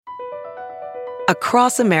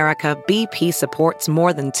Across America, BP supports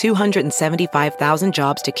more than 275,000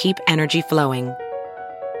 jobs to keep energy flowing.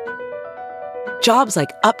 Jobs like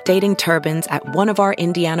updating turbines at one of our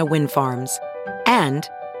Indiana wind farms and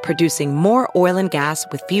producing more oil and gas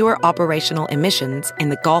with fewer operational emissions in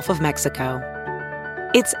the Gulf of Mexico.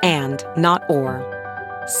 It's and, not or.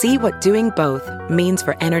 See what doing both means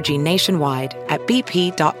for energy nationwide at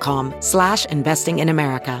bp.com/investing in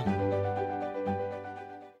America.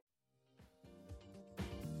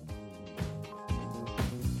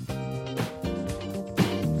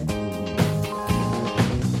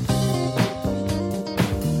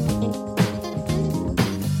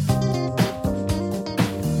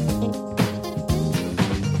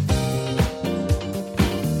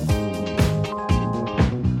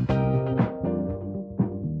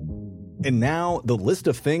 And now, the list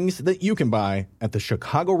of things that you can buy at the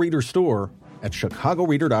Chicago Reader store at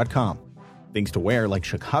chicagoreader.com. Things to wear like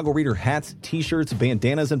Chicago Reader hats, t-shirts,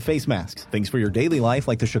 bandanas, and face masks. Things for your daily life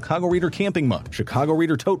like the Chicago Reader camping mug, Chicago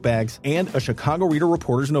Reader tote bags, and a Chicago Reader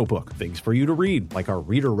reporter's notebook. Things for you to read like our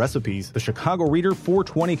Reader recipes, the Chicago Reader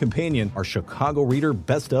 420 Companion, our Chicago Reader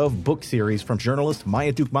Best of book series from journalists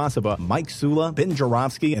Maya Dukmasova, Mike Sula, Ben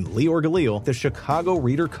Jarofsky, and Lior Galil, the Chicago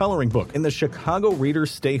Reader coloring book, and the Chicago Reader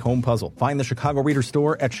Stay Home puzzle. Find the Chicago Reader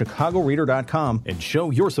store at chicagoreader.com and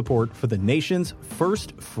show your support for the nation's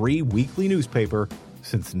first free weekly newspaper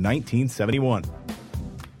since 1971.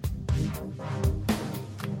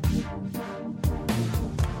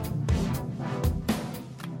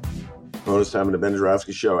 Bonus time in the Ben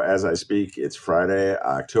Jarofsky Show as I speak. It's Friday,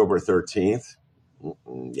 October 13th.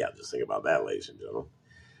 Yeah, just think about that, ladies and gentlemen.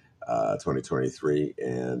 2023.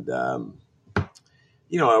 And, I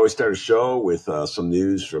always start a show with some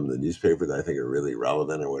news from the newspaper that I think are really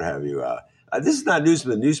relevant or what have you. This is not news from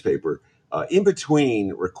the newspaper. In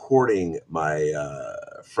between recording my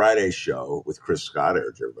Friday show with Chris Scott, I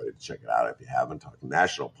urge everybody to check it out if you haven't, talking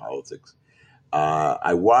national politics.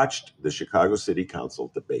 I watched the Chicago City Council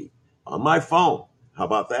debate on my phone. How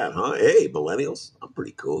about that, huh? Hey, millennials, I'm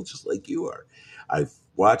pretty cool, just like you are. I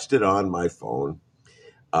watched it on my phone,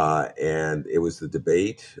 and it was the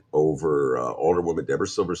debate over Alderwoman Deborah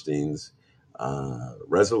Silverstein's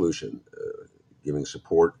resolution giving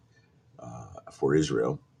support for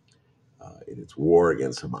Israel in its war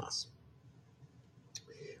against Hamas.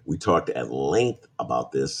 We talked at length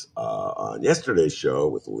about this on yesterday's show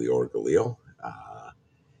with Lior Galil,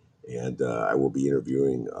 and I will be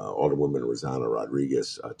interviewing Alderwoman Rosanna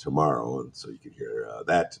Rodriguez tomorrow, and so you can hear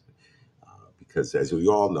that. Because as we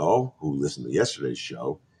all know, who listened to yesterday's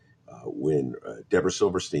show, when Deborah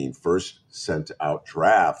Silverstein first sent out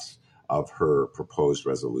drafts of her proposed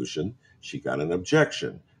resolution, she got an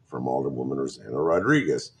objection from Alderwoman Rosanna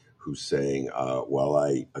Rodriguez, who's saying, well,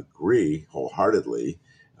 I agree wholeheartedly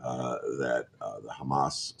that the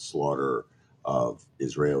Hamas slaughter of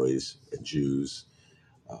Israelis and Jews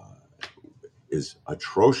is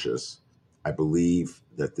atrocious. I believe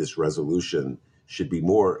that this resolution should be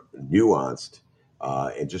more nuanced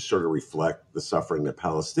and just sort of reflect the suffering that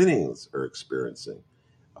Palestinians are experiencing.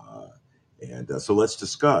 So let's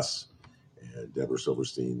discuss. And Deborah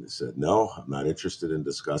Silverstein said, no, I'm not interested in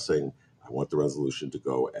discussing. I want the resolution to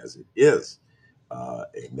go as it is.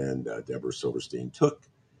 And then Deborah Silverstein took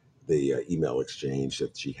the email exchange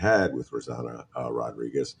that she had with Rosanna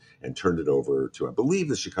Rodriguez and turned it over to, I believe,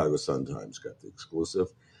 the Chicago Sun-Times got the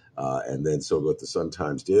exclusive. And then so what the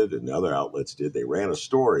Sun-Times did and the other outlets did, they ran a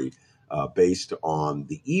story based on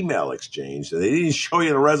the email exchange, and they didn't show you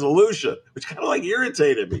the resolution, which kind of like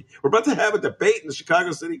irritated me. We're about to have a debate in the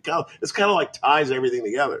Chicago City Council. It's kind of like ties everything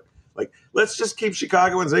together. Like, let's just keep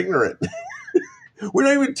Chicagoans ignorant. We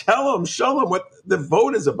don't even show them what the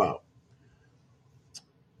vote is about.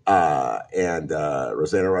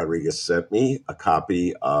 Rosanna Rodriguez sent me a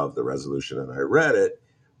copy of the resolution, and I read it.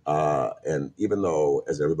 And even though,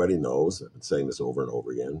 as everybody knows, I've been saying this over and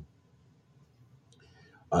over again,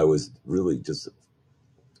 I was really just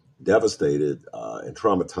devastated and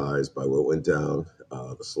traumatized by what went down,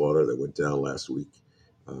 the slaughter that went down last week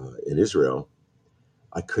in Israel.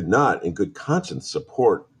 I could not, in good conscience,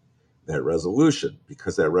 support that resolution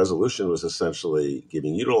because that resolution was essentially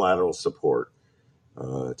giving unilateral support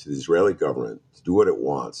to the Israeli government to do what it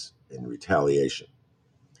wants in retaliation.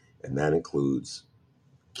 And that includes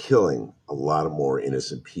killing a lot of more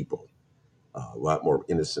innocent people, a lot more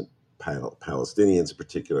innocent Palestinians in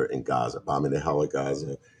particular in Gaza, bombing the hell of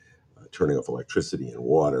Gaza, turning off electricity and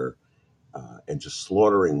water, and just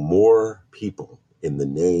slaughtering more people in the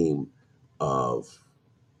name of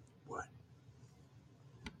what?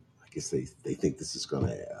 I guess they think this is going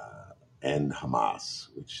to end Hamas,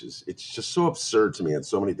 it's just so absurd to me on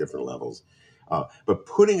so many different levels. But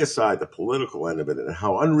putting aside the political end of it and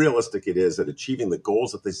how unrealistic it is at achieving the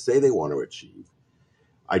goals that they say they want to achieve,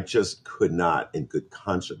 I just could not, in good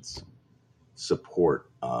conscience, support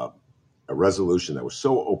a resolution that was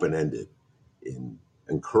so open-ended in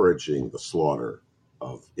encouraging the slaughter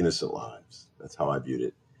of innocent lives. That's how I viewed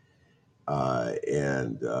it.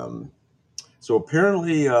 So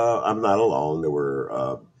apparently I'm not alone. There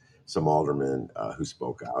were some aldermen who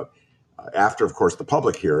spoke out after, of course, the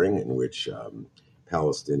public hearing in which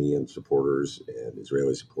Palestinian supporters and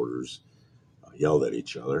Israeli supporters yelled at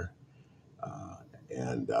each other.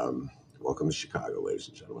 Welcome to Chicago, ladies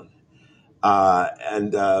and gentlemen. I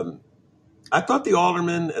thought the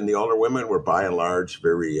aldermen and the alderwomen were, by and large,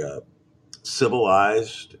 very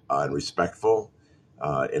civilized and respectful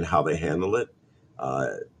in how they handled it.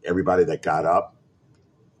 Everybody that got up,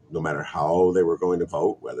 no matter how they were going to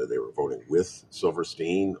vote, whether they were voting with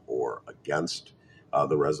Silverstein or against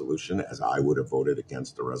the resolution, as I would have voted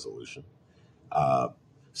against the resolution,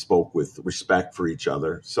 spoke with respect for each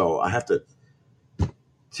other. So I have to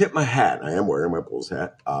tip my hat, I am wearing my Bulls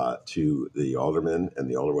hat, to the aldermen and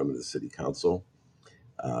the alderwomen of the city council.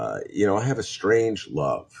 I have a strange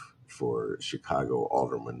love for Chicago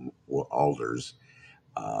alders,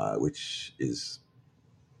 which is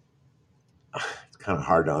it's kind of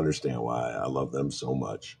hard to understand why I love them so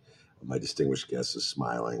much. My distinguished guest is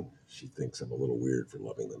smiling. She thinks I'm a little weird for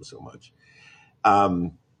loving them so much.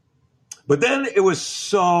 But then it was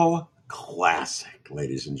so classic,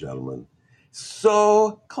 ladies and gentlemen.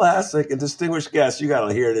 So classic. And distinguished guests, you got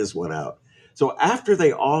to hear this one out. So after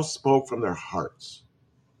they all spoke from their hearts,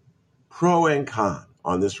 pro and con,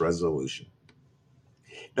 on this resolution,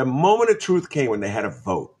 the moment of truth came when they had a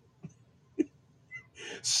vote.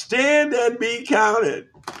 Stand and be counted.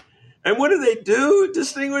 And what did they do,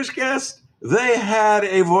 distinguished guests? They had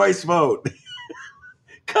a voice vote.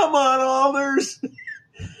 Come on, alders.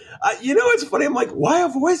 It's funny. I'm like, why a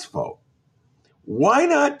voice vote? Why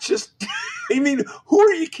not just, who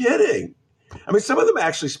are you kidding? Some of them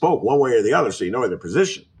actually spoke one way or the other, so you know their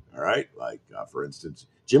position, all right? Like, for instance,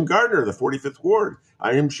 Jim Gardner, the 45th Ward.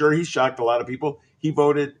 I am sure he shocked a lot of people. He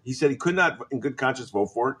said he could not, in good conscience,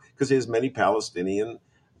 vote for it because he has many Palestinian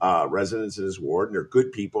residents in his ward, and they're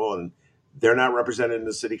good people, and they're not represented in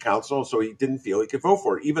the city council, so he didn't feel he could vote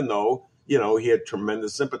for it, even though, he had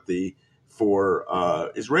tremendous sympathy for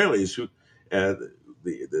Israelis who,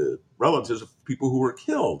 the relatives of people who were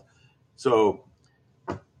killed. So,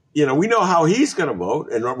 we know how he's going to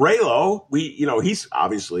vote. And Raylo, he's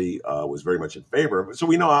obviously was very much in favor of it. So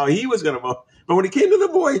we know how he was going to vote. But when it came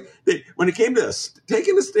to when it came to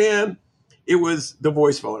taking a stand, it was the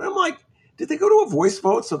voice vote. I'm like, did they go to a voice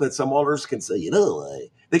vote so that some alders can say,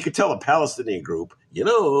 they could tell a Palestinian group,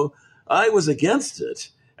 I was against it.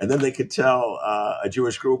 And then they could tell a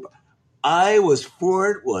Jewish group, I was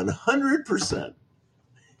for it 100%.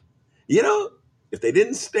 If they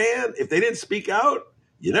didn't speak out,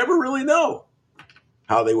 you never really know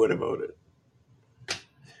how they would have voted.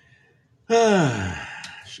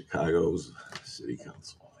 Chicago's City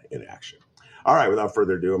Council in action. All right, without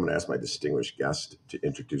further ado, I'm going to ask my distinguished guest to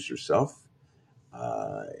introduce herself.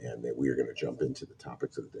 And then we are going to jump into the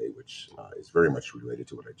topics of the day, which is very much related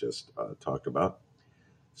to what I just talked about.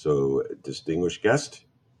 So, distinguished guest,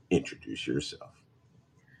 introduce yourself.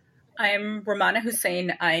 I'm Rummana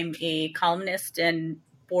Hussain. I'm a columnist and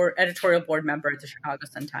editorial board member at the Chicago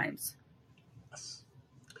Sun-Times. Yes.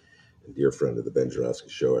 And dear friend of the Ben Joravsky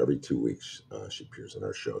Show, every 2 weeks she appears on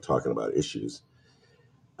our show talking about issues.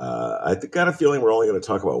 I got a feeling we're only going to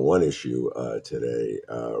talk about one issue today,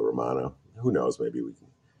 Rummana. Who knows? Maybe we can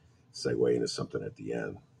segue into something at the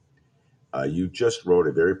end. You just wrote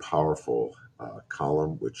a very powerful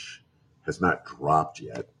column, which has not dropped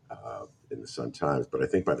yet in the Sun-Times, but I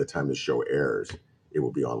think by the time the show airs, it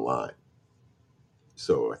will be online.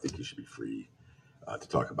 So I think you should be free to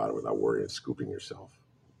talk about it without worrying and scooping yourself.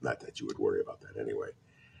 Not that you would worry about that anyway.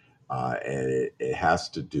 And it has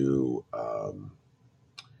to do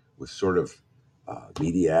with sort of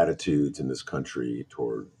media attitudes in this country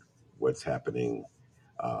toward what's happening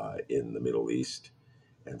in the Middle East.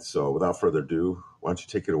 And so without further ado, why don't you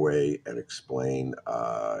take it away and explain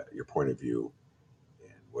your point of view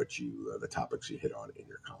and the topics you hit on in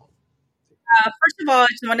your column. First of all, I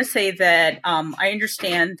just want to say that I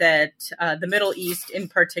understand that the Middle East in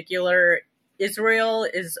particular, Israel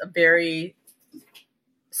is a very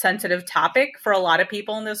sensitive topic for a lot of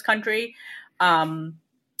people in this country.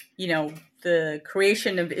 The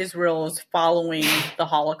creation of Israel is following the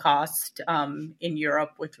Holocaust in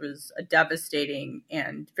Europe, which was a devastating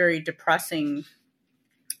and very depressing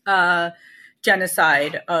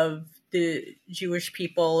genocide of the Jewish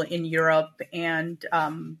people in Europe, and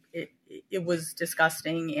it was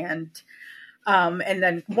disgusting. And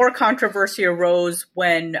then more controversy arose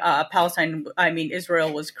when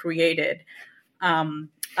Israel was created.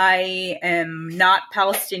 I am not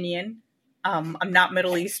Palestinian. I'm not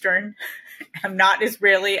Middle Eastern. I'm not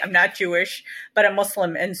Israeli. I'm not Jewish, but I'm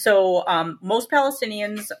Muslim. And so most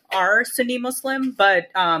Palestinians are Sunni Muslim, but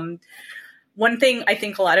one thing I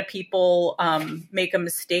think a lot of people make a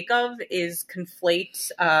mistake of is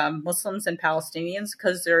conflate Muslims and Palestinians,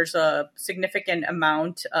 because there's a significant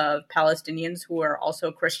amount of Palestinians who are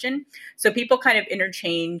also Christian. So people kind of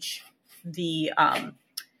interchange the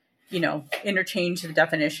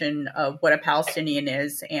definition of what a Palestinian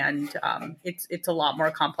is, and it's a lot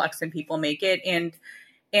more complex than people make it.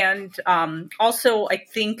 And also, I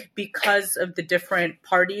think because of the different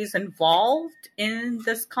parties involved in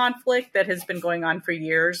this conflict that has been going on for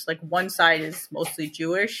years, like one side is mostly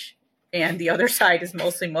Jewish and the other side is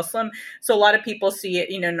mostly Muslim. So a lot of people see it,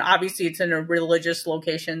 and obviously it's in a religious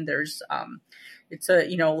location. There's,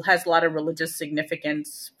 has a lot of religious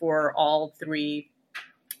significance for all three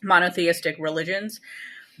monotheistic religions.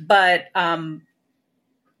 But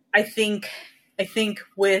I think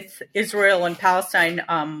with Israel and Palestine,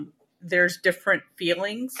 there's different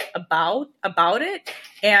feelings about it.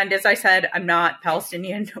 And as I said, I'm not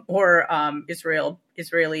Palestinian or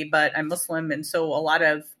Israeli, but I'm Muslim. And so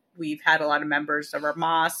we've had a lot of members of our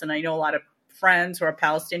mosque, and I know a lot of friends who are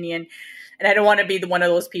Palestinian. And I don't want to be one of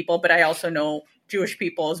those people, but I also know Jewish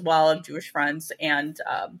people as well, of Jewish friends. And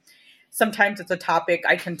sometimes it's a topic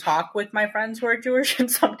I can talk with my friends who are Jewish,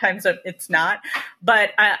 and sometimes it's not. But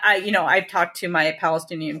I've talked to my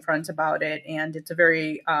Palestinian friends about it, and it's a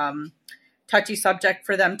very touchy subject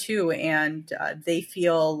for them too. And they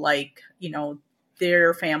feel like,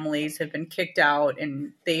 their families have been kicked out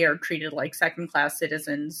and they are treated like second-class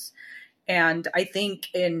citizens. And I think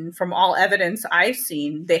from all evidence I've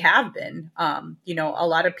seen, they have been. A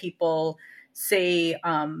lot of people say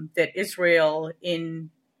that Israel,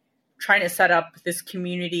 in trying to set up this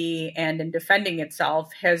community and in defending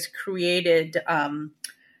itself, has created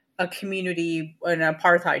a community, an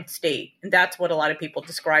apartheid state. And that's what a lot of people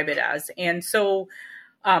describe it as. And so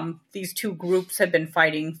these two groups have been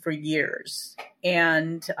fighting for years.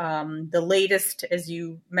 And the latest, as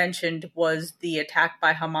you mentioned, was the attack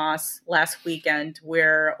by Hamas last weekend,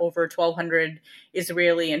 where over 1,200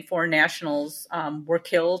 Israeli and foreign nationals were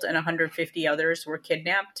killed and 150 others were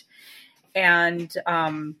kidnapped. And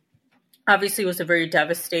obviously, it was a very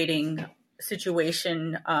devastating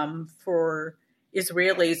situation for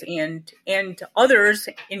Israelis and others,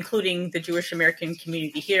 including the Jewish American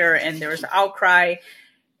community here. And there was an outcry,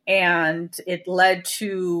 and it led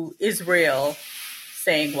to Israel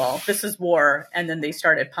saying, well, this is war. And then they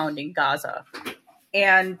started pounding Gaza.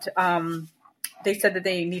 And they said that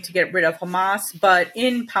they need to get rid of Hamas. But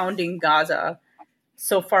in pounding Gaza,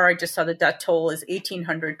 so far, I just saw the death toll is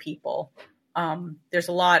 1,800 people. There's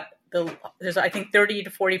a lot. There's, I think, 30 to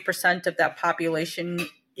 40% of that population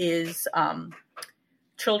is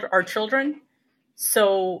children.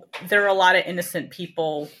 So there are a lot of innocent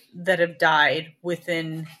people that have died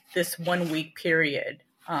within this 1 week period.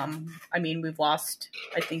 We've lost,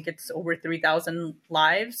 I think it's over 3,000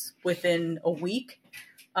 lives within a week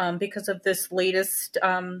because of this latest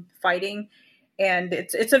fighting. And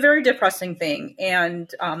it's a very depressing thing.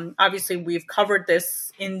 And obviously we've covered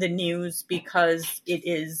this in the news because it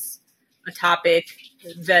is a topic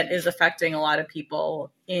that is affecting a lot of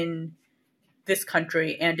people in this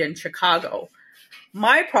country and in Chicago.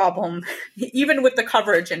 My problem, even with the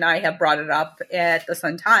coverage, and I have brought it up at the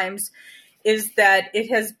Sun-Times, is that it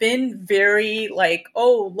has been very like,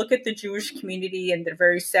 oh, look at the Jewish community and they're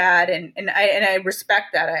very sad. And I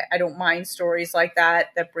respect that. I don't mind stories like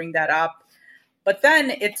that bring that up. But then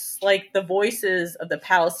it's like the voices of the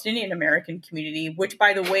Palestinian American community, which,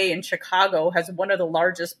 by the way, in Chicago has one of the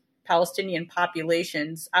largest Palestinian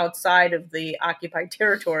populations outside of the occupied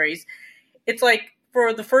territories. It's like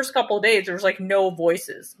for the first couple of days, there was like no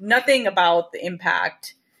voices, nothing about the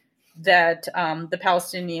impact that the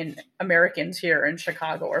Palestinian Americans here in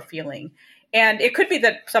Chicago are feeling. And it could be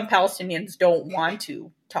that some Palestinians don't want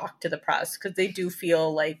to talk to the press because they do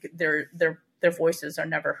feel like their voices are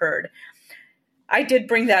never heard. I did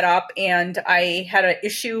bring that up, and I had an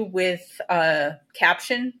issue with a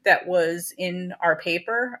caption that was in our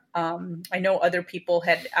paper. I know other people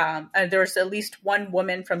had, there was at least one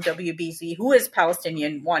woman from WBZ who is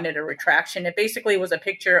Palestinian, wanted a retraction. It basically was a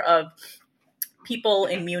picture of people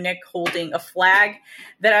in Munich holding a flag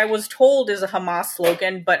that I was told is a Hamas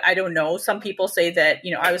slogan, but I don't know. Some people say that,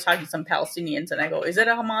 I was talking to some Palestinians and I go, is it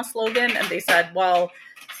a Hamas slogan? And they said, well,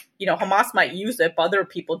 Hamas might use it, but other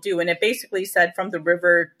people do. And it basically said from the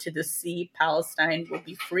river to the sea, Palestine will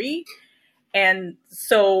be free. And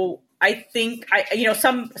so I think,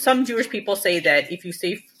 some Jewish people say that if you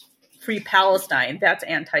say free Palestine, that's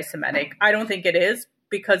anti-Semitic. I don't think it is,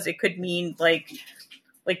 because it could mean like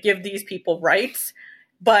give these people rights.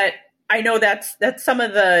 But I know that's some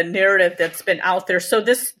of the narrative that's been out there. So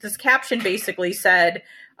this caption basically said,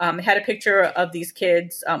 had a picture of these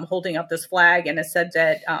kids holding up this flag, and it said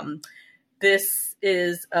that this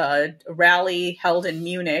is a rally held in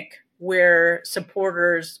Munich where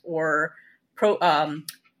supporters or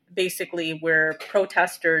basically where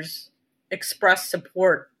protesters express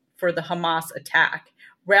support for the Hamas attack.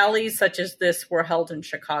 Rallies such as this were held in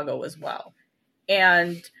Chicago as well.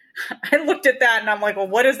 And I looked at that and I'm like, well,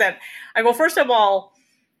 what is that? I go, first of all,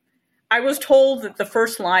 I was told that the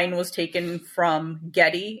first line was taken from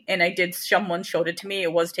Getty, and someone showed it to me.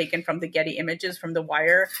 It was taken from the Getty images from the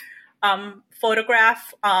Wire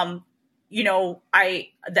photograph. The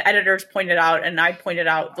editors pointed out, and I pointed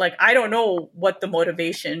out, like, I don't know what the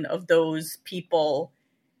motivation of those people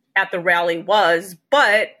at the rally was,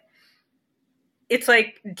 but it's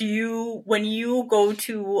like, when you go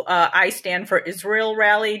to I Stand for Israel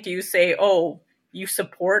rally, do you say, oh, you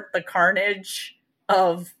support the carnage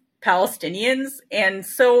of Palestinians? And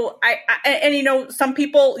so some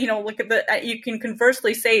people, look at you can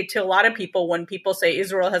conversely say to a lot of people, when people say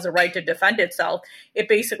Israel has a right to defend itself, it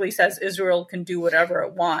basically says Israel can do whatever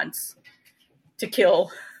it wants to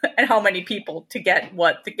kill and how many people to get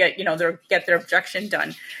their objection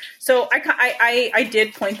done. So I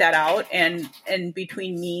did point that out, and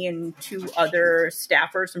between me and two other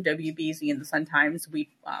staffers from WBZ and the Sun-Times, we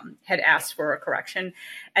had asked for a correction.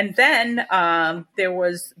 And then there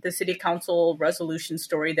was the city council resolution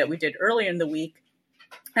story that we did earlier in the week,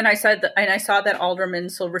 and I saw that Alderman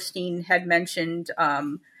Silverstein had mentioned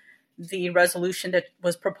the resolution that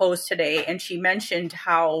was proposed today, and she mentioned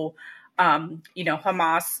how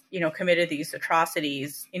Hamas, committed these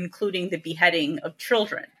atrocities, including the beheading of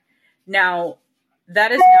children. Now,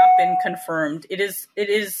 that has not been confirmed. It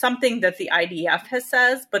is something that the IDF has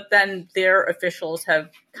says, but then their officials have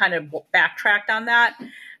kind of backtracked on that.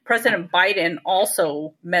 President Biden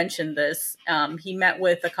also mentioned this. He met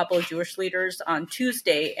with a couple of Jewish leaders on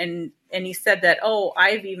Tuesday, and he said that,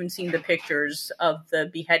 I've even seen the pictures of the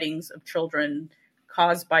beheadings of children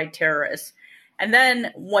caused by terrorists. And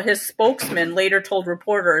then what his spokesman later told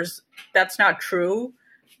reporters, that's not true.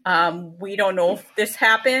 We don't know if this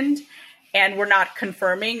happened, and we're not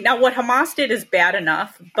confirming. Now, what Hamas did is bad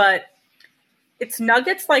enough, but it's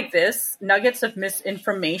nuggets like this, nuggets of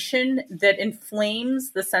misinformation that inflames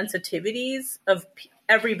the sensitivities of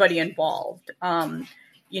everybody involved.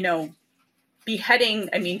 Beheading,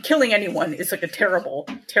 killing anyone is like a terrible,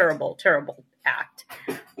 terrible, terrible act.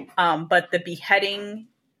 But the beheading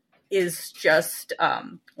is just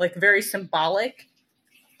very symbolic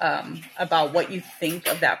about what you think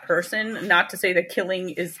of that person. Not to say that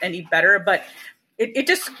killing is any better, but it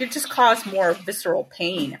just caused more visceral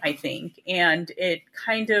pain, I think, and it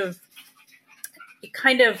kind of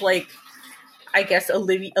I guess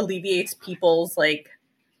alleviates people's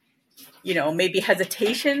maybe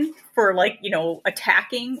hesitation for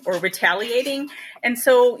attacking or retaliating. And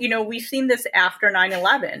so we've seen this after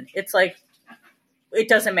 9/11. It's like, it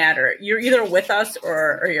doesn't matter. You're either with us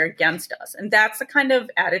or you're against us. And that's the kind of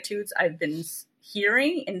attitudes I've been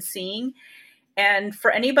hearing and seeing. And for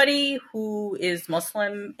anybody who is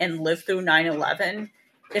Muslim and lived through 9/11,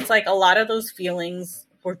 it's like a lot of those feelings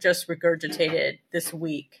were just regurgitated this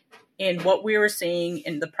week in what we were seeing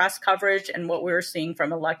in the press coverage and what we were seeing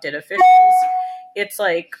from elected officials. It's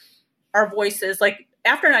like our voices,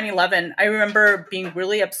 after 9/11, I remember being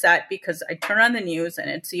really upset because I turn on the news and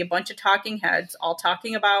I'd see a bunch of talking heads all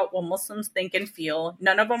talking about what Muslims think and feel.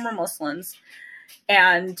 None of them were Muslims.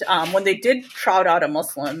 And when they did trot out a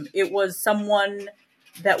Muslim, it was someone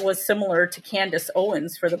that was similar to Candace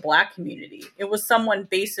Owens for the Black community. It was someone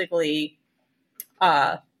basically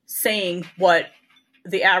saying what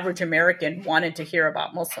the average American wanted to hear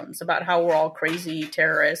about Muslims, about how we're all crazy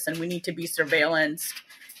terrorists and we need to be surveillanced.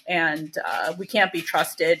 And we can't be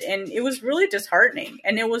trusted. And it was really disheartening.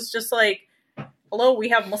 And it was just like, hello, we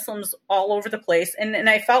have Muslims all over the place. And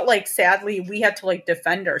I felt like, sadly, we had to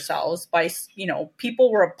defend ourselves by,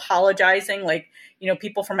 people were apologizing.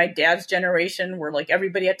 People from my dad's generation were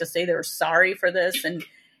everybody had to say they were sorry for this. And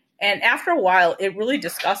after a while, it really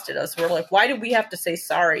disgusted us. We're like, why do we have to say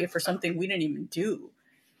sorry for something we didn't even do?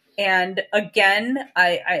 And again,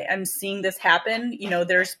 I'm seeing this happen.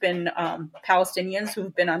 There's been Palestinians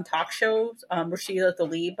who've been on talk shows. Rashida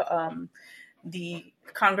Tlaib, the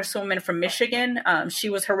Congresswoman from Michigan. She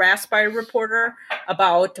was harassed by a reporter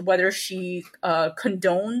about whether she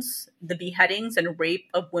condones the beheadings and rape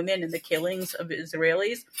of women and the killings of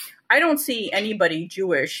Israelis. I don't see anybody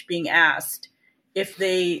Jewish being asked if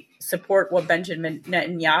they support what Benjamin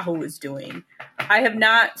Netanyahu is doing. I have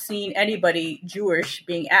not seen anybody Jewish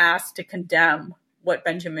being asked to condemn what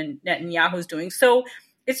Benjamin Netanyahu is doing. So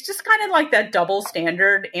it's just kind of like that double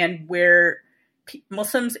standard, and where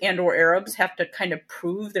Muslims and or Arabs have to kind of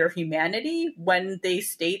prove their humanity when they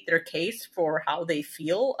state their case for how they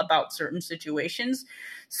feel about certain situations.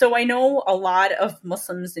 So I know a lot of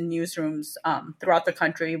Muslims in newsrooms throughout the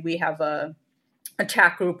country. We have a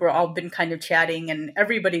chat group where all been kind of chatting, and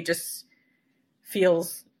everybody just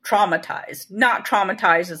feels traumatized. Not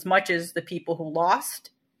traumatized as much as the people who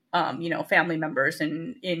lost, family members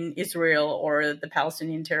in Israel or the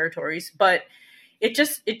Palestinian territories, but it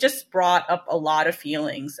just brought up a lot of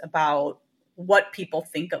feelings about what people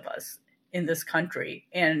think of us in this country,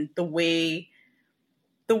 and the way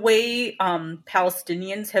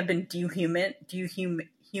Palestinians have been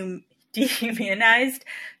dehumanized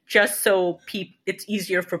just so it's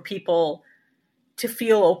easier for people to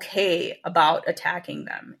feel okay about attacking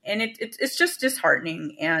them, and it's just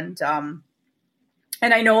disheartening. And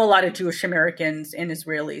I know a lot of Jewish Americans and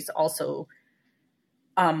Israelis also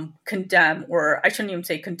condemn, or I shouldn't even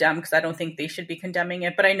say condemn, because I don't think they should be condemning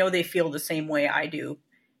it, but I know they feel the same way I do.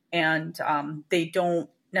 And they don't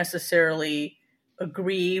necessarily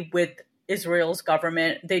agree with Israel's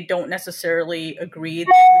government. They don't necessarily agree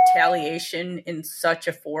that retaliation in such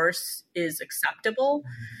a force is acceptable.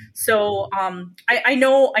 So I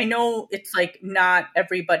know it's like not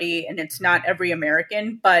everybody and it's not every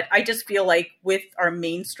American, but I just feel like with our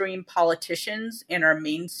mainstream politicians and our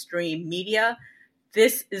mainstream media,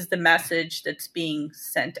 this is the message that's being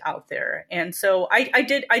sent out there. And so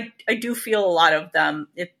I do feel a lot of them.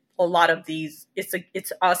 A lot of these,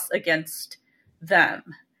 it's us against them.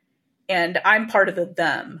 And I'm part of the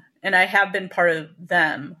them, and I have been part of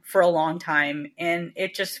them for a long time. And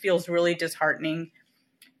it just feels really disheartening.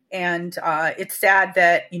 And it's sad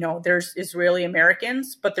that, there's Israeli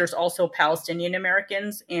Americans, but there's also Palestinian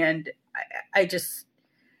Americans. And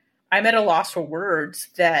I'm at a loss for words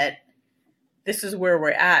that this is where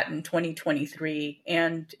we're at in 2023.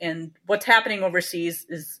 And what's happening overseas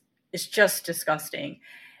is just disgusting.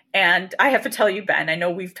 And I have to tell you, Ben, I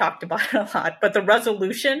know we've talked about it a lot, but the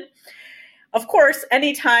resolution, of course,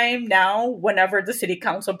 anytime now, whenever the city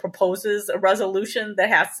council proposes a resolution that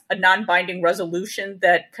has a non-binding resolution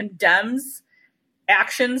that condemns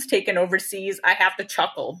actions taken overseas, I have to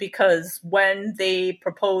chuckle, because when they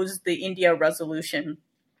proposed the India resolution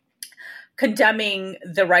condemning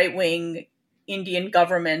the right-wing Indian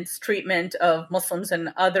government's treatment of Muslims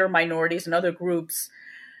and other minorities and other groups,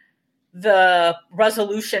 the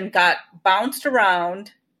resolution got bounced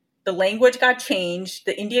around. The language got changed.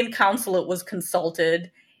 The Indian consulate was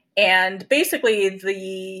consulted. And basically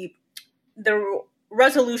the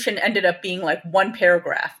resolution ended up being like one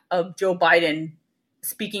paragraph of Joe Biden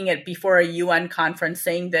speaking it before a UN conference,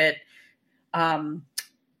 saying that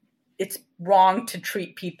it's wrong to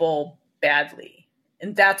treat people badly.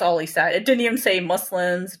 And that's all he said. It didn't even say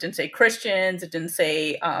Muslims. It didn't say Christians. It didn't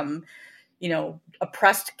say,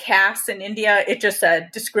 oppressed castes in India. It just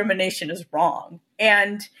said discrimination is wrong.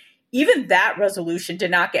 And even that resolution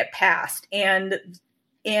did not get passed. And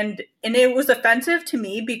it was offensive to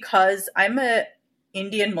me because I'm a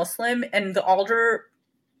Indian Muslim, and the Alder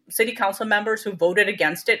city council members who voted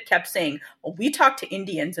against it kept saying, well, we talked to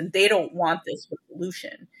Indians and they don't want this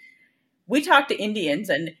resolution. We talked to Indians,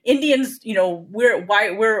 and Indians,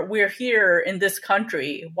 we're here in this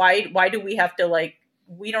country. Why do we have to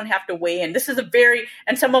we don't have to weigh in? This is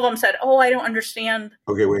and some of them said, oh, I don't understand.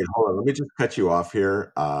 Okay, wait, hold on. Let me just cut you off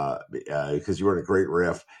here because you were in a great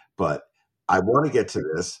riff, but I want to get to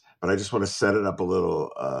this, but I just want to set it up a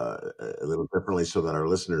little differently so that our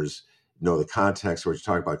listeners know the context of what you're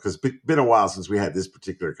talking about, because it's been a while since we had this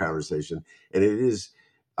particular conversation, and it is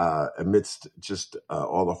amidst just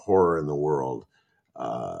all the horror in the world.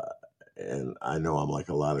 And I know I'm like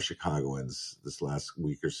a lot of Chicagoans this last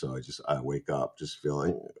week or so. I wake up just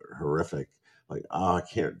feeling horrific. Like, I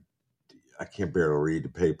can't barely read the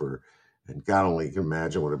paper. And God only can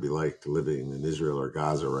imagine what it'd be like to living in Israel or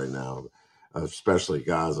Gaza right now, especially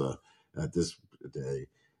Gaza at this day.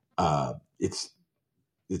 It's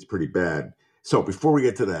pretty bad. So before we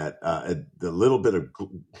get to that, the little bit of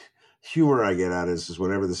humor I get out of this is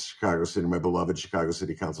whenever my beloved Chicago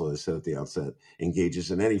City Council, as I said at the outset, engages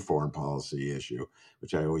in any foreign policy issue,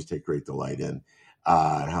 which I always take great delight in,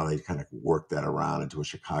 and how they kind of work that around into a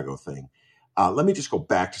Chicago thing. Let me just go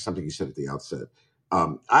back to something you said at the outset.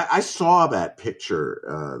 I saw that picture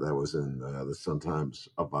that was in the Sun Times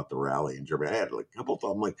about the rally in Germany. I had like a couple of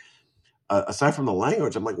them. I'm like, aside from the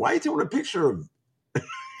language, I'm like, why are you doing a picture of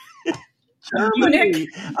Munich. Germany?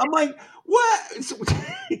 I'm like, what?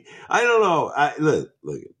 I don't know. Look,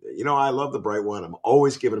 I love the Bright One. I'm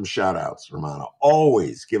always giving them shout outs, Rummana.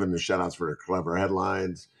 Always giving them shout outs for their clever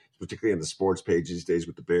headlines, particularly in the sports page these days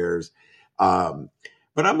with the Bears.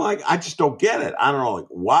 But I'm like, I just don't get it. I don't know, like,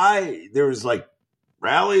 why there's like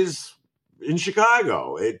rallies in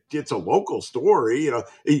Chicago. It's a local story,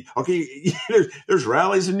 Okay, there's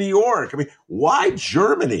rallies in New York. I mean, why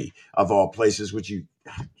Germany of all places would you?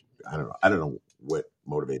 I don't know what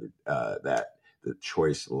motivated the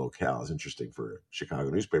choice of the locale is interesting for a Chicago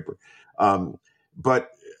newspaper. But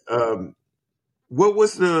what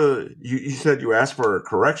was you said you asked for a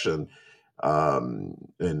correction,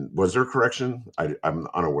 and was there a correction? I'm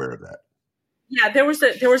unaware of that. Yeah, there was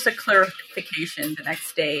a clarification the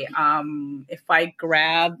next day. If I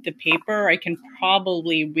grab the paper, I can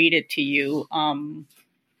probably read it to you.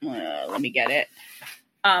 Let me get it.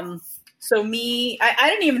 So I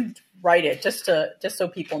didn't even write it just so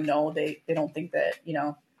people know they don't think that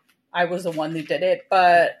I was the one who did it,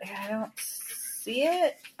 but I don't see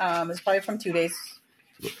it. It's probably from 2 days.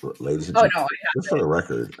 Ladies and gentlemen, just for the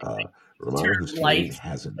record, Rummana Hussain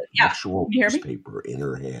has an actual newspaper in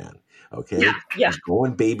her hand. Okay, yeah. She's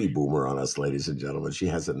going baby boomer on us, ladies and gentlemen. She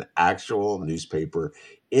has an actual newspaper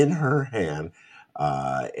in her hand,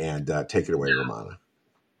 and take it away, Rummana.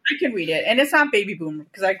 I can read it, and it's not baby boomer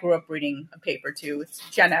because I grew up reading a paper too. It's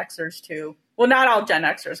Gen Xers too. Well, not all Gen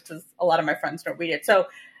Xers because a lot of my friends don't read it. So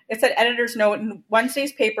it said, editor's note, in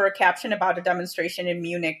Wednesday's paper, a caption about a demonstration in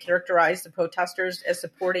Munich characterized the protesters as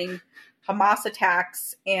supporting Hamas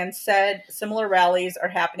attacks and said similar rallies are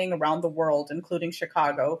happening around the world, including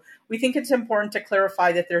Chicago. We think it's important to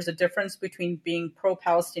clarify that there's a difference between being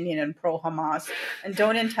pro-Palestinian and pro-Hamas, and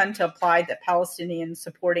don't intend to imply that Palestinians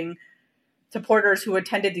supporters who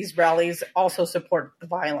attended these rallies also support the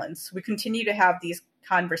violence. We continue to have these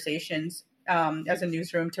conversations as a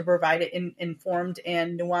newsroom to provide an informed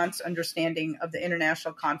and nuanced understanding of the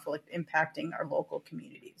international conflict impacting our local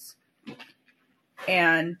communities.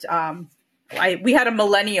 And we had a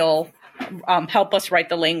millennial help us write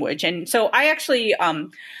the language. And so I actually,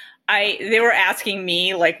 they were asking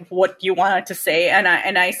me like, what you wanted to say. And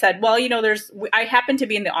I said, well, I happened to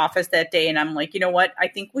be in the office that day and I'm like, you know what? I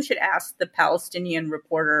think we should ask the Palestinian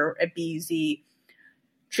reporter at BZ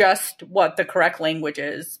just what the correct language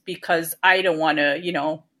is, because I don't want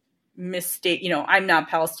to, misstate, I'm not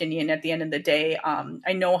Palestinian at the end of the day.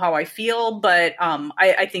 I know how I feel, but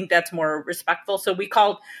I think that's more respectful. So we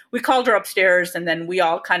called her upstairs and then we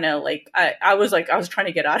all kind of like, I was trying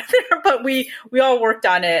to get out of there, but we all worked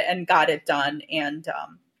on it and got it done. And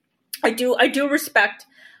I do respect,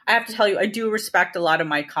 I have to tell you, I do respect a lot of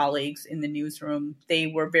my colleagues in the newsroom. They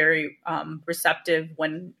were very receptive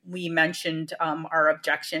when we mentioned our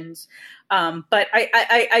objections. But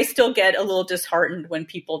I still get a little disheartened when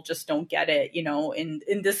people just don't get it.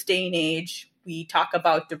 In this day and age, we talk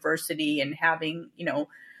about diversity and having,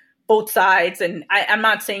 both sides. And I'm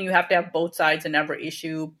not saying you have to have both sides in every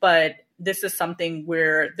issue, but this is something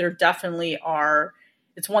where there definitely are.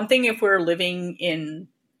 It's one thing if we're living in,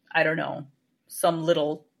 I don't know, some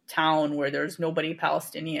little town where there's nobody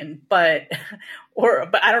Palestinian, but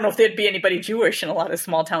I don't know if there'd be anybody Jewish in a lot of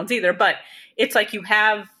small towns either, but it's like you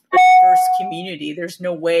have a diverse community. There's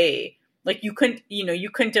no way, like you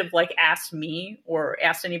couldn't have like asked me or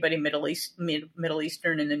asked anybody Middle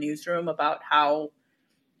Eastern in the newsroom about how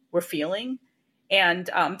we're feeling. And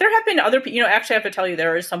there have been other people, actually I have to tell you,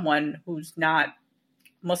 there is someone who's not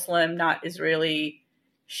Muslim, not Israeli.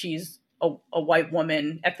 She's a white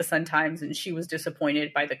woman at the Sun Times, and she was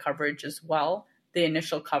disappointed by the coverage as well, the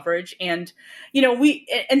initial coverage. And,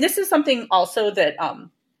 and this is something also that,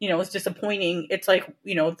 is disappointing. It's like,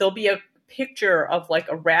 there'll be a picture of like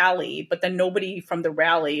a rally, but then nobody from the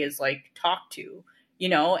rally is like talked to,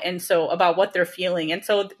 and so about what they're feeling. And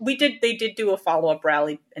so they did do a follow-up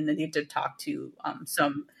rally, and then they did talk to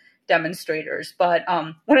some demonstrators. But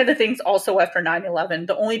one of the things also after 9/11,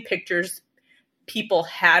 the only pictures people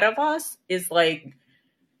had of us is like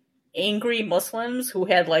angry Muslims who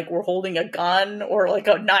had like were holding a gun or like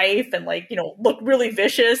a knife and like look really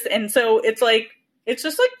vicious. And so it's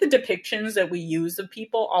just like the depictions that we use of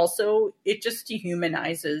people also, it just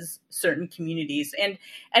dehumanizes certain communities. And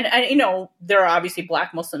there are obviously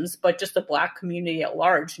Black Muslims, but just the Black community at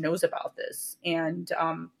large knows about this. And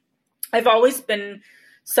I've always been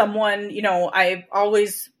someone, I've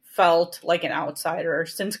always felt like an outsider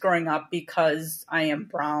since growing up because I am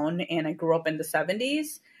brown and I grew up in the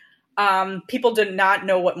 70s. People did not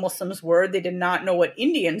know what Muslims were. They did not know what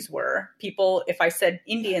Indians were. People, if I said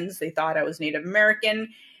Indians, they thought I was Native American.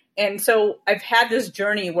 And so I've had this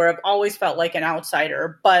journey where I've always felt like an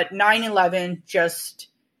outsider, but 9/11 just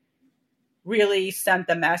really sent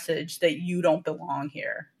the message that you don't belong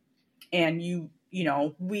here. And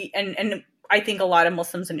and I think a lot of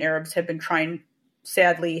Muslims and Arabs have been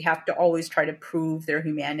sadly have to always try to prove their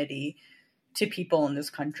humanity to people in this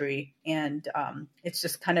country. And it's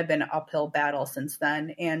just kind of been an uphill battle since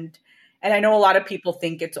then. And I know a lot of people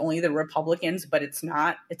think it's only the Republicans, but it's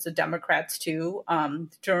not. It's the Democrats too.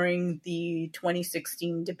 During the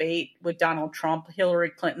 2016 debate with Donald Trump, Hillary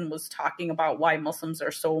Clinton was talking about why Muslims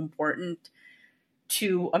are so important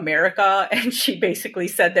to America. And she basically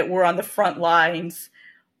said that we're on the front lines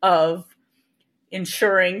of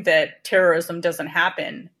ensuring that terrorism doesn't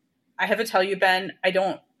happen. I have to tell you, Ben, I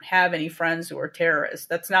don't have any friends who are terrorists.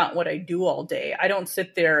 That's not what I do all day. I don't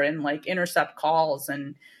sit there and like intercept calls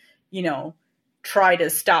and, try to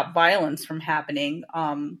stop violence from happening.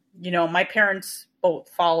 My parents both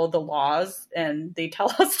follow the laws and they tell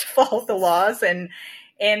us to follow the laws. And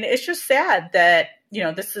it's just sad that,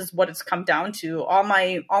 this is what it's come down to. All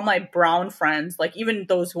my brown friends, like even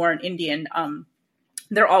those who aren't Indian,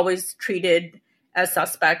 they're always treated as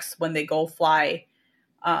suspects when they go fly.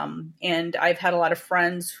 And I've had a lot of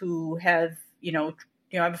friends who have, I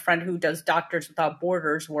have a friend who does Doctors Without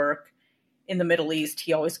Borders work in the Middle East.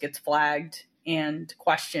 He always gets flagged and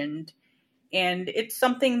questioned. And it's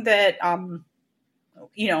something that, I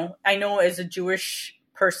know as a Jewish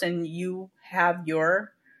person, you have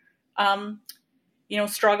your,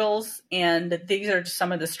 struggles. And these are just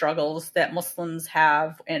some of the struggles that Muslims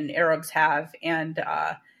have and Arabs have. And,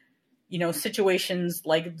 situations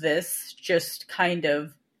like this just kind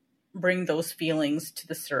of bring those feelings to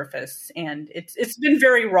the surface. And it's been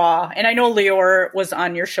very raw. And I know Lior was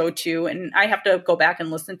on your show too, and I have to go back and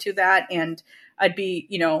listen to that. And I'd be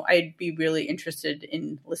really interested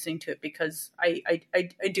in listening to it because I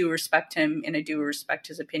do respect him and I do respect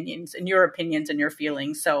his opinions and your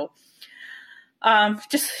feelings. So Lior,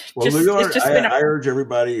 I urge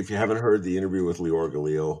everybody, if you haven't heard the interview with Lior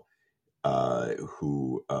Galil,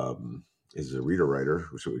 who is a reader writer.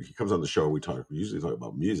 So he comes on the show. We usually talk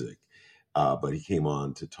about music, but he came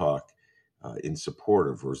on to talk in support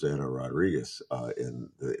of Rosanna Rodriguez in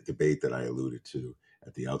the debate that I alluded to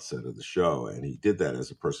at the outset of the show. And he did that as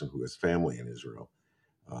a person who has family in Israel.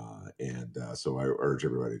 So I urge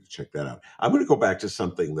everybody to check that out. I'm going to go back to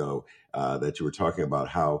something, though, that you were talking about,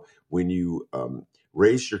 how when you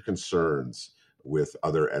raise your concerns with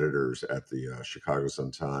other editors at the Chicago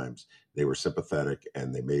Sun-Times, they were sympathetic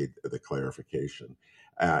and they made the clarification.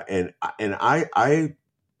 The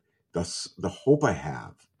hope I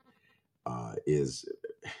have is,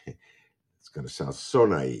 it's going to sound so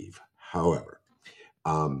naive. However,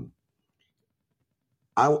 I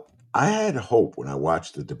had hope when I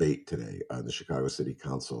watched the debate today on the Chicago City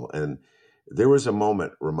Council, and there was a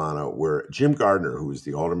moment, Rummana, where Jim Gardner, who is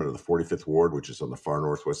the alderman of the 45th Ward, which is on the far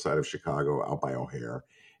northwest side of Chicago, out by O'Hare,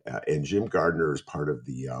 and Jim Gardner is part of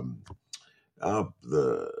the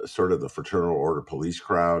sort of the fraternal order police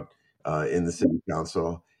crowd in the city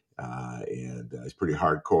council, and he's pretty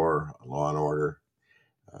hardcore law and order.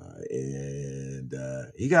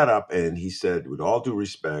 He got up and he said, with all due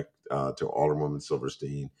respect to Alderwoman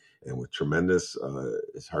Silverstein, and with tremendous,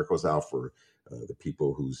 his heart goes out for the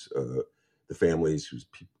people the families whose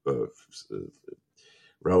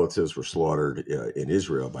relatives were slaughtered in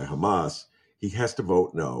Israel by Hamas, he has to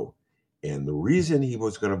vote no. And the reason he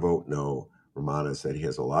was going to vote no, Rummana, is that he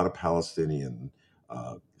has a lot of Palestinian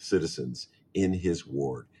citizens in his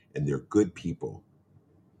ward, and they're good people.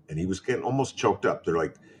 And he was getting almost choked up. They're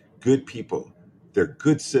like good people. They're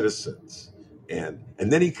good citizens. And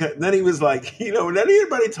then he was like, when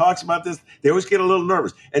anybody talks about this, they always get a little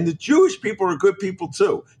nervous. And the Jewish people are good people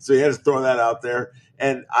too. So he had to throw that out there.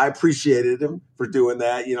 And I appreciated him for doing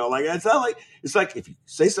that. It's like if you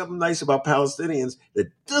say something nice about Palestinians, that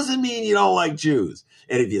doesn't mean you don't like Jews.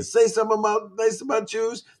 And if you say something nice about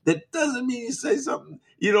Jews, that doesn't mean you say something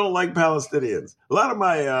you don't like Palestinians. A lot of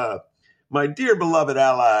my dear beloved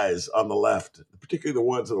allies on the left, particularly the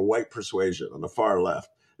ones of the white persuasion on the far left,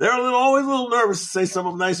 they're always a little nervous to say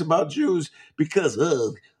something nice about Jews because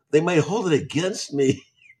they might hold it against me.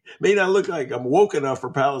 May not look like I'm woke enough for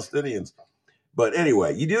Palestinians. But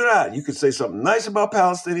anyway, you do not. You can say something nice about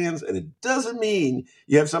Palestinians, and it doesn't mean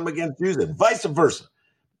you have something against Jews, and vice versa.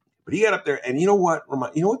 But he got up there, and you know what?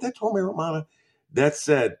 You know what that told me, Rummana? That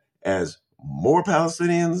said, as more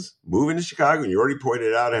Palestinians move into Chicago, and you already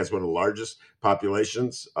pointed out it has one of the largest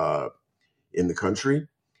populations in the country,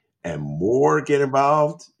 and more get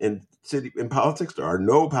involved in politics. There are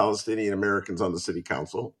no Palestinian Americans on the city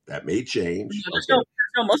council. That may change. There's no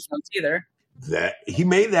Muslims either. That he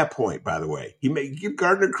made that point, by the way. Give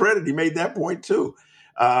Gardner credit. He made that point too.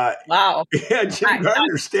 Wow. Yeah, Jim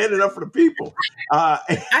Gardner standing up for the people. I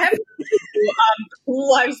have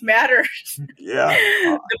Who Lives Matter.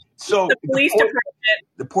 Yeah. So the police department.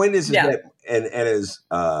 The point is that, and as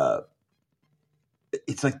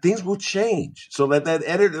it's like things will change. So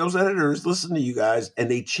those editors listened to you guys and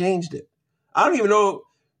they changed it. I don't even know.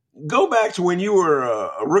 Go back to when you were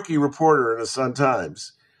a rookie reporter in the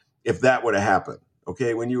Sun-Times, if that would have happened.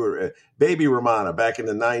 Okay, when you were baby Rummana back in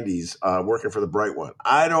the 90s, working for the Bright One.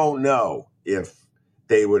 I don't know if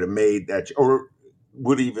they would have made that or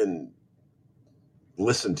would even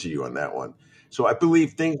listen to you on that one. So I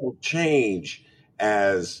believe things will change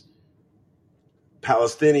as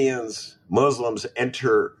Palestinians, Muslims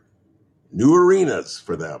enter new arenas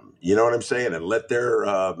for them. You know what I'm saying? And let their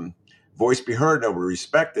voice be heard and be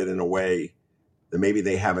respected in a way that maybe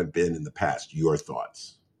they haven't been in the past. Your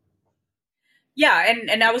thoughts? Yeah,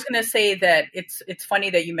 and I was going to say that it's funny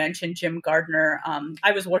that you mentioned Jim Gardner.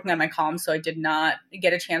 I was working on my column, so I did not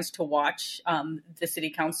get a chance to watch the city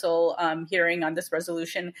council hearing on this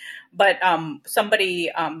resolution. But somebody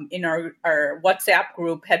in our WhatsApp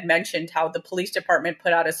group had mentioned how the police department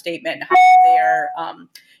put out a statement how they're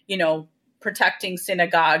protecting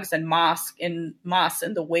synagogues and mosques in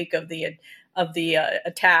the wake of the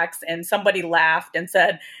attacks, and somebody laughed and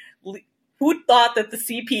said, who thought that the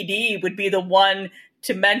CPD would be the one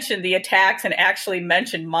to mention the attacks and actually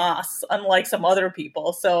mention mosques, unlike some other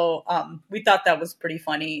people? So we thought that was pretty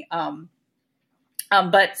funny.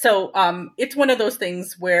 But it's one of those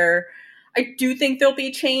things where I do think there'll be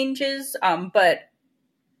changes, but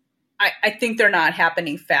I think they're not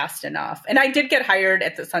happening fast enough. And I did get hired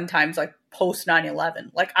at the Sun-Times like post 9/11,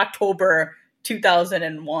 like October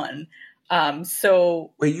 2001.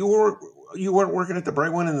 Wait, you weren't working at the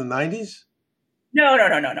Bright One in the 90s?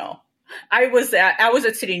 No. I was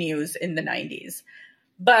at City News in the 90s,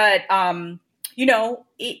 but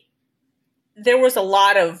there was a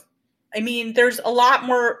lot of. I mean, there's a lot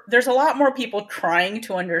more people trying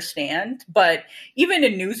to understand, but even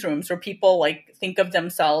in newsrooms where people like think of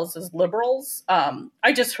themselves as liberals,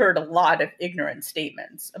 I just heard a lot of ignorant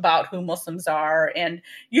statements about who Muslims are, and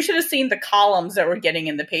you should have seen the columns that were getting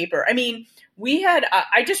in the paper. I mean, we had.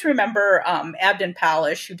 I just remember Abdin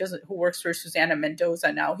Palish, who works for Susanna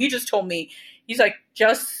Mendoza now. He just told me, he's like,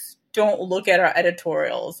 just don't look at our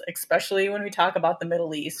editorials, especially when we talk about the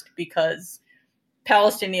Middle East, because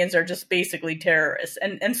Palestinians are just basically terrorists.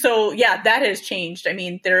 And so, yeah, that has changed. I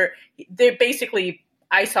mean, they're basically,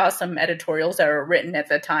 I saw some editorials that were written at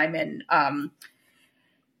the time. And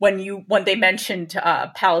when they mentioned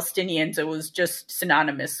Palestinians, it was just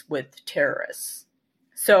synonymous with terrorists.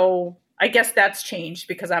 So I guess that's changed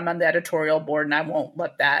because I'm on the editorial board and I won't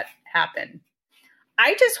let that happen.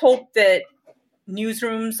 I just hope that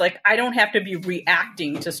newsrooms, like, I don't have to be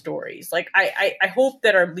reacting to stories. Like, I hope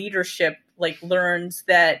that our leadership learns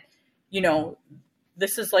that,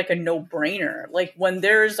 this is like a no-brainer. Like, when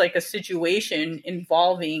there's like a situation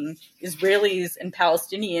involving Israelis and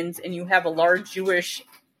Palestinians and you have a large Jewish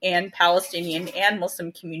and Palestinian and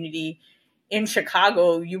Muslim community in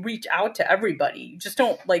Chicago, you reach out to everybody. You just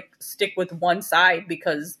don't stick with one side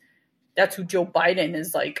because that's who Joe Biden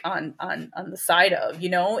is on the side of,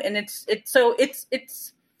 and it's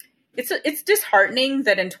disheartening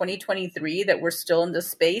that in 2023 that we're still in this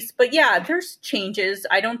space. But yeah, there's changes.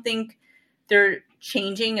 I don't think they're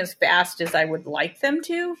changing as fast as I would like them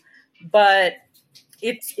to, but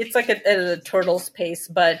it's like a turtle's pace.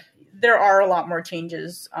 But there are a lot more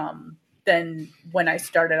changes than when I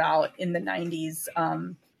started out in the 90s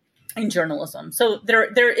in journalism. So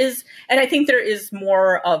there is, and I think there is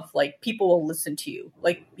more of people will listen to you.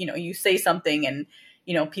 You say something and,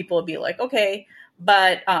 people will be like, okay.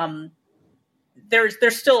 But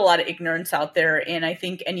there's still a lot of ignorance out there, and I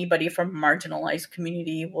think anybody from a marginalized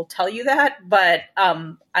community will tell you that. But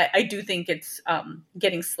I do think it's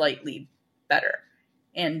getting slightly better,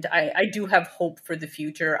 and I do have hope for the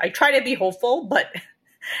future. I try to be hopeful, but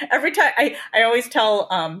every time I always tell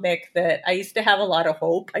Mick that I used to have a lot of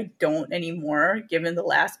hope. I don't anymore, given the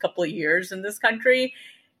last couple of years in this country,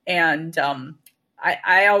 and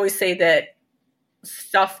I always say that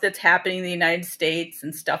stuff that's happening in the United States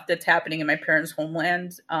and stuff that's happening in my parents'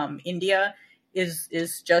 homeland, India, is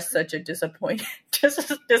just such a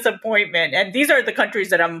disappointment. And these are the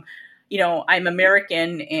countries that I'm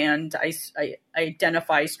American and I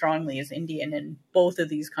identify strongly as Indian. And both of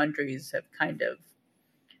these countries have kind of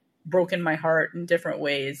broken my heart in different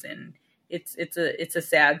ways. And it's a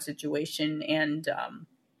sad situation. And,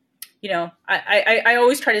 I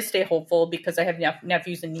always try to stay hopeful because I have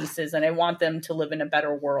nephews and nieces, and I want them to live in a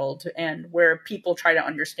better world and where people try to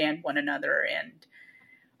understand one another. And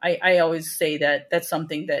I always say that that's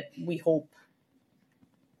something that we hope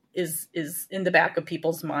is in the back of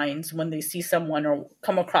people's minds when they see someone or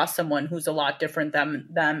come across someone who's a lot different than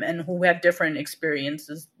them and who have different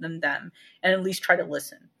experiences than them, and at least try to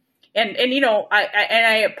listen. And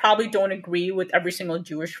I probably don't agree with every single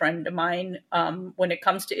Jewish friend of mine when it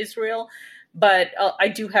comes to Israel, but I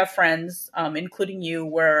do have friends, including you,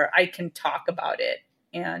 where I can talk about it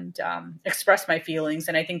and express my feelings.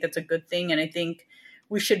 And I think that's a good thing. And I think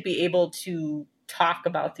we should be able to talk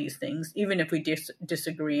about these things, even if we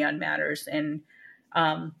disagree on matters. And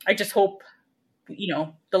I just hope,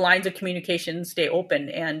 the lines of communication stay open.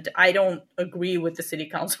 And I don't agree with the city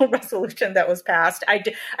council resolution that was passed. I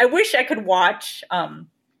wish I could watch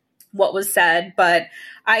what was said, but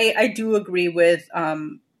I do agree with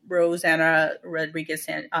Rosanna Rodriguez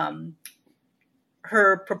and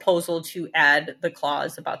her proposal to add the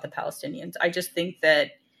clause about the Palestinians. I just think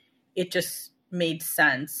that it just made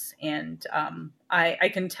sense. And I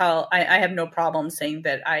can tell, I have no problem saying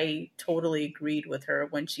that I totally agreed with her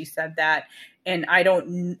when she said that. And I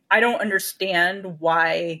don't understand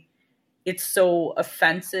why it's so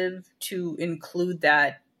offensive to include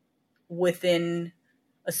that within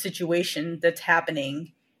a situation that's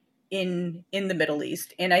happening in the Middle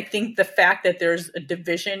East. And I think the fact that there's a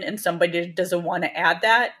division and somebody doesn't want to add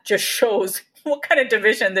that just shows what kind of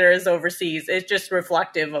division there is overseas. It's just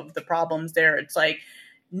reflective of the problems there. It's like,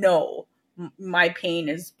 no, my pain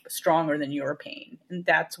is stronger than your pain. And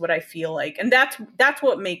that's what I feel like. And that's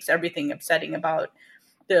what makes everything upsetting about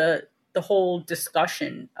the whole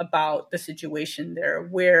discussion about the situation there,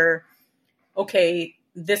 where, okay,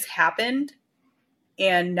 this happened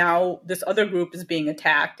and now this other group is being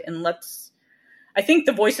attacked. And I think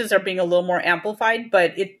the voices are being a little more amplified,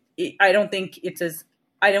 but I don't think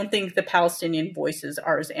the Palestinian voices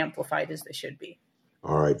are as amplified as they should be.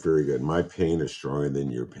 All right, very good. My pain is stronger than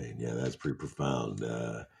your pain. Yeah, that's pretty profound.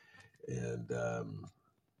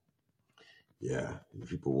 Yeah,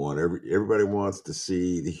 people everybody wants to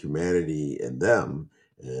see the humanity in them,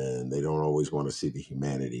 and they don't always want to see the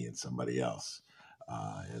humanity in somebody else.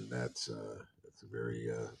 And that's a very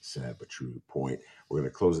sad but true point. We're going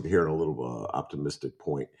to close it here on a little optimistic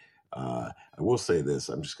point. I will say this.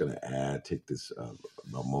 I'm just going to take this a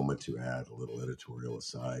moment to add a little editorial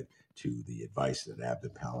aside to the advice that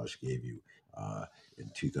Abdon Palish gave you in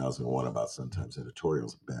 2001 about Sun-Times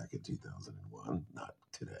editorials back in 2001, not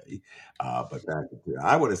today, but back in,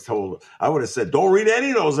 I would have said, don't read any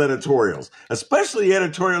of those editorials, especially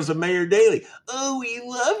editorials of Mayor Daley. Oh, we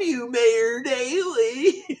love you, Mayor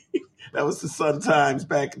Daley. That was the Sun-Times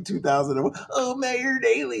back in 2001. Oh, Mayor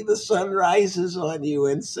Daley, the sun rises on you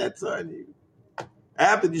and sets on you.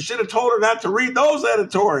 Abdon, you should have told her not to read those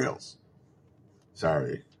editorials.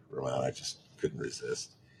 Sorry, Rummana, I just couldn't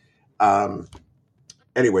resist.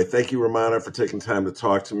 Anyway, thank you, Rummana, for taking time to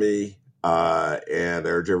talk to me. And I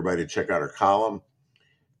urge everybody to check out her column,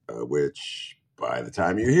 which by the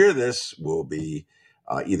time you hear this will be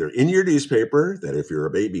either in your newspaper, that if you're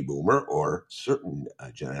a baby boomer or certain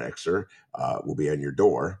Gen Xer, will be on your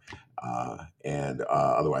door. And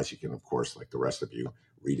otherwise, you can, of course, like the rest of you,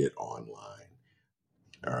 read it online.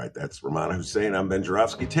 All right, that's Rummana Hussain. I'm Ben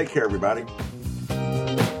Joravsky. Take care, everybody.